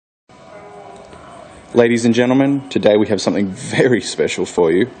Ladies and gentlemen, today we have something very special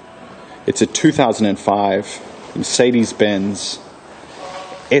for you. It's a 2005 Mercedes-Benz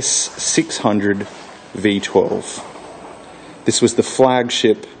S600 V12. This was the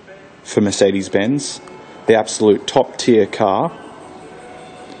flagship for Mercedes-Benz, the absolute top tier car,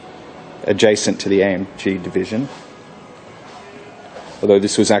 adjacent to the AMG division. Although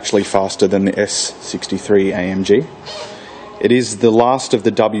this was actually faster than the S63 AMG. It is the last of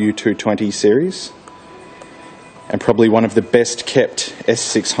the W220 series, and probably one of the best kept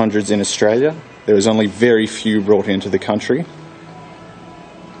S600s in Australia. There was only very few brought into the country,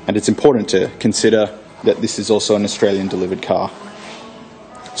 and it's important to consider that this is also an Australian delivered car.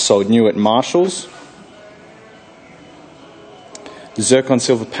 Sold new at Marshall's. The zircon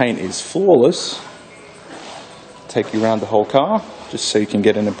silver paint is flawless. Take you around the whole car just so you can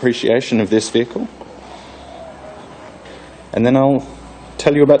get an appreciation of this vehicle, and then I'll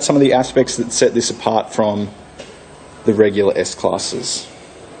tell you about some of the aspects that set this apart from the regular S-classes.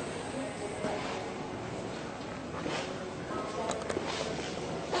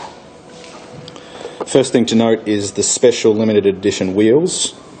 First thing to note is the special limited edition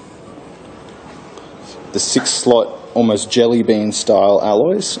wheels. The 6-slot, almost jelly bean style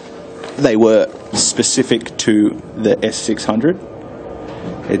alloys. They were specific to the S600.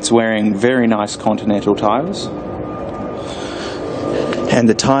 It's wearing very nice Continental tyres. And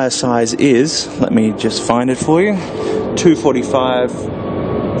the tyre size is, let me just find it for you, 245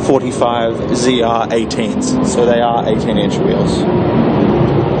 45 ZR18s. So they are 18-inch wheels.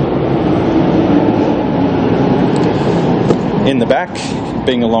 In the back,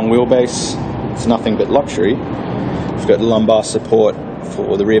 being a long wheelbase, it's nothing but luxury. We've got lumbar support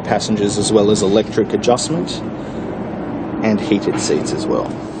for the rear passengers, as well as electric adjustment and heated seats as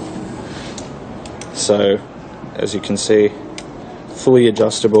well. So, as you can see, fully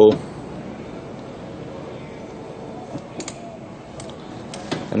adjustable,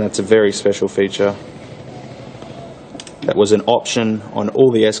 and that's a very special feature that was an option on all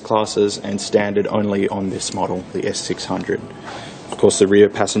the S-classes and standard only on this model, the S600. Of course, the rear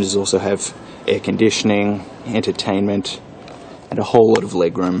passengers also have air conditioning, entertainment, and a whole lot of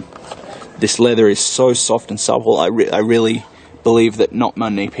legroom. This leather is so soft and supple. I really believe that not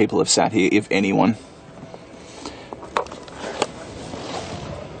many people have sat here, if anyone.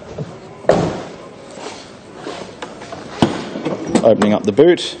 Opening up the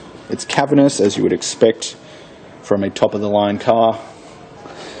boot, it's cavernous, as you would expect from a top-of-the-line car.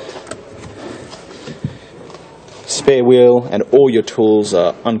 Spare wheel, and all your tools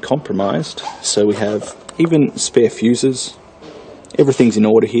are uncompromised. So we have even spare fuses. Everything's in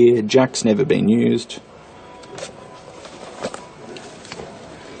order here. Jack's never been used.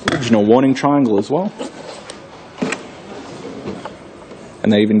 Original warning triangle as well.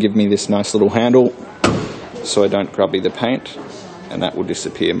 And they even give me this nice little handle so I don't grubby the paint, and that will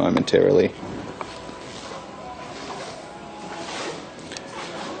disappear momentarily.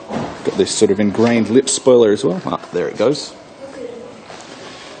 Got this sort of ingrained lip spoiler as well. Ah, there it goes.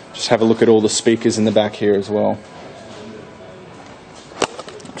 Just have a look at all the speakers in the back here as well.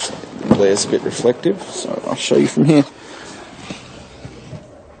 The glare's a bit reflective, so I'll show you from here.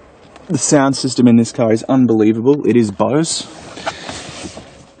 The sound system in this car is unbelievable. It is Bose.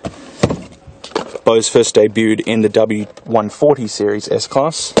 Bose first debuted in the W140 series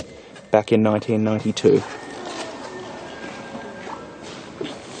S-Class back in 1992.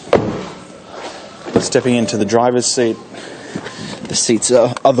 Stepping into the driver's seat, the seats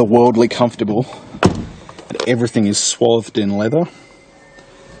are otherworldly comfortable, and everything is swathed in leather.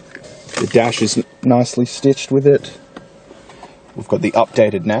 The dash is nicely stitched with it. We've got the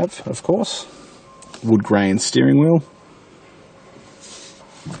updated nav, of course, wood grain steering wheel,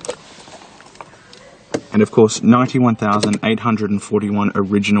 and of course 91,841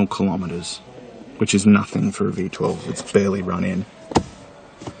 original kilometres, which is nothing for a V12. It's barely run in.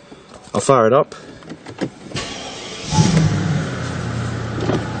 I'll fire it up.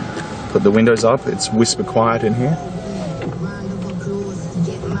 Put the windows up, it's whisper quiet in here.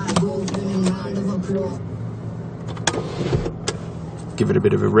 Give it a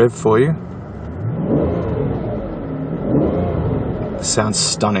bit of a rev for you. Sounds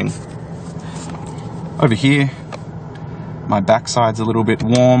stunning. Over here, my backside's a little bit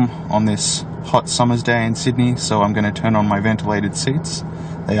warm on this hot summer's day in Sydney, so I'm going to turn on my ventilated seats.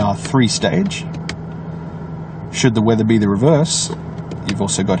 They are 3-stage. Should the weather be the reverse, you've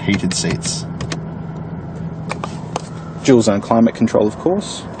also got heated seats. Dual zone climate control, of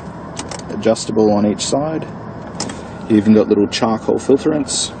course. Adjustable on each side. You even got little charcoal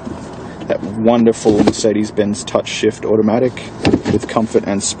filterants. That wonderful Mercedes-Benz touch shift automatic with comfort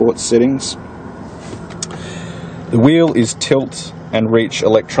and sports settings. The wheel is tilt and reach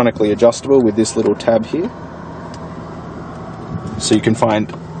electronically adjustable with this little tab here. So you can find,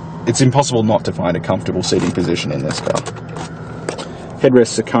 it's impossible not to find a comfortable seating position in this car.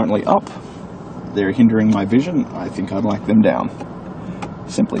 Headrests are currently up. They're hindering my vision. I think I'd like them down.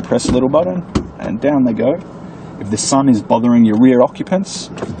 Simply press a little button and down they go. If the sun is bothering your rear occupants,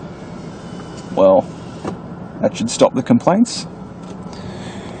 well, that should stop the complaints.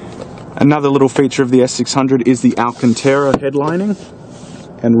 Another little feature of the S600 is the Alcantara headlining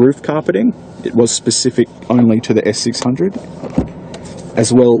and roof carpeting. It was specific only to the S600,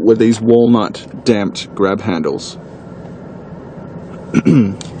 as well with these walnut damped grab handles.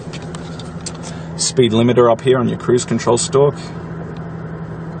 Speed limiter up here on your cruise control stalk.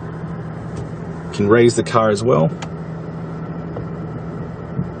 Can raise the car as well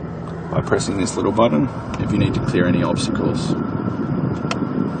by pressing this little button if you need to clear any obstacles.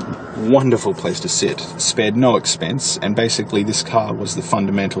 Wonderful place to sit, spared no expense, and basically this car was the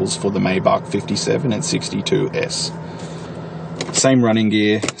fundamentals for the Maybach 57 and 62S. Same running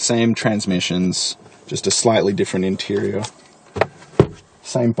gear, same transmissions, just a slightly different interior,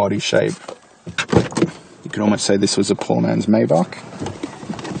 same body shape. You could almost say this was a poor man's Maybach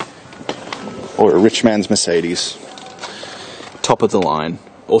or a rich man's Mercedes. Top of the line.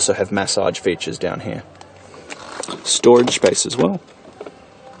 Also have massage features down here. Storage space as well.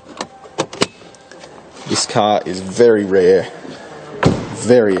 This car is very rare,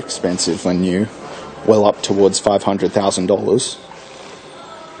 very expensive when new, well up towards $500,000.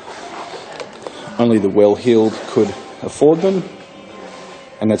 Only the well-heeled could afford them,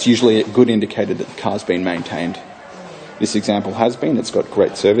 and that's usually a good indicator that the car's been maintained. This example has been. It's got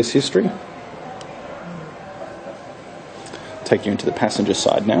great service history. Take you into the passenger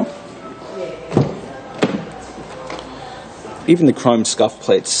side now. Even the chrome scuff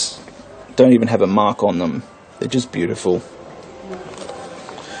plates don't even have a mark on them. They're just beautiful.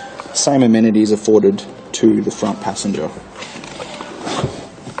 Same amenities afforded to the front passenger.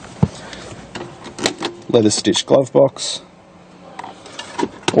 Leather stitched glove box.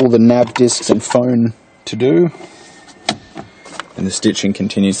 All the nav discs and phone to do. And the stitching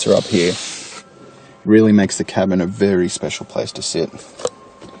continues through up here. Really makes the cabin a very special place to sit.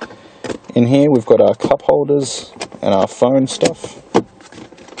 In here we've got our cup holders and our phone stuff.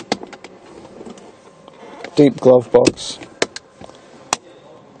 Deep glove box.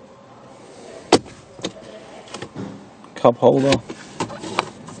 Cup holder.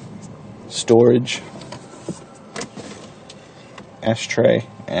 Storage. Ashtray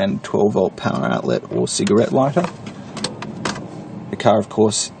and 12-volt power outlet or cigarette lighter. The car, of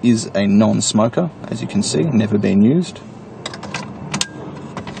course, is a non-smoker, as you can see, never been used.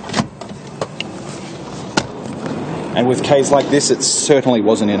 And with Ks like this, it certainly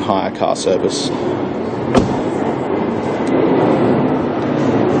wasn't in hire car service.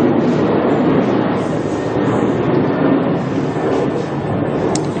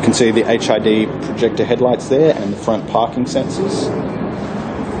 You can see the HID projector headlights there and the front parking sensors.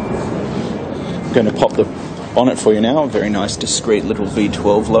 I'm going to pop the bonnet for you now. A very nice discreet little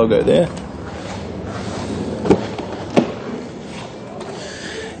V12 logo there.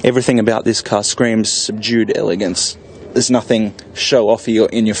 Everything about this car screams subdued elegance. There's nothing show-offy or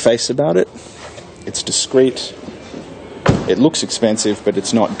in-your-face about it. It's discreet. It looks expensive, but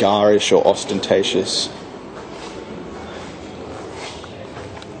it's not garish or ostentatious.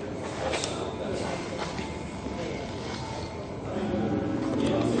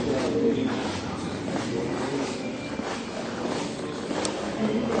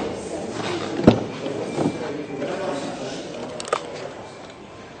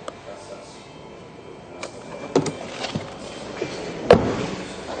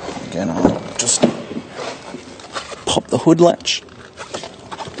 Again, I'll just pop the hood latch,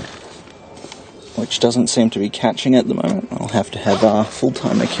 which doesn't seem to be catching at the moment. I'll have to have our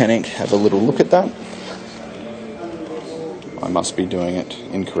full-time mechanic have a little look at that. I must be doing it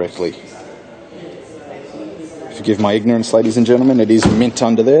incorrectly. Forgive my ignorance, ladies and gentlemen, it is mint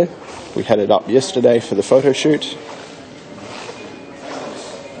under there. We had it up yesterday for the photo shoot.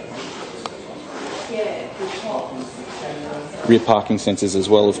 Rear parking sensors as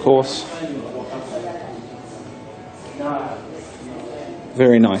well, of course.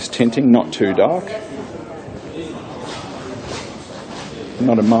 Very nice tinting, not too dark.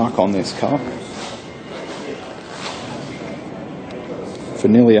 Not a mark on this car. For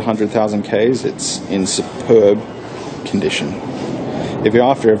nearly 100,000 Ks, it's in superb condition. If you're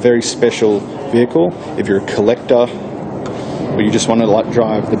after a very special vehicle, if you're a collector, or you just want to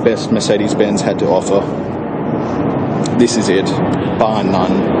drive the best Mercedes-Benz had to offer, this is it, bar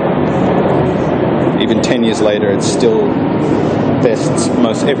none. Even 10 years later, it still bests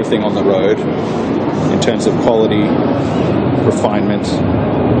most everything on the road in terms of quality, refinement,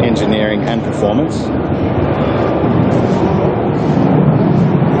 engineering and performance.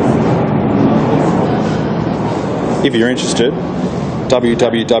 If you're interested,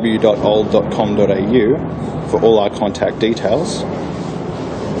 www.old.com.au for all our contact details.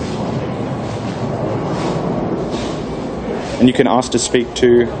 And you can ask to speak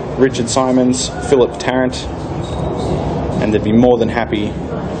to Richard Simons, Philip Tarrant, and they'd be more than happy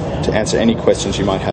to answer any questions you might have.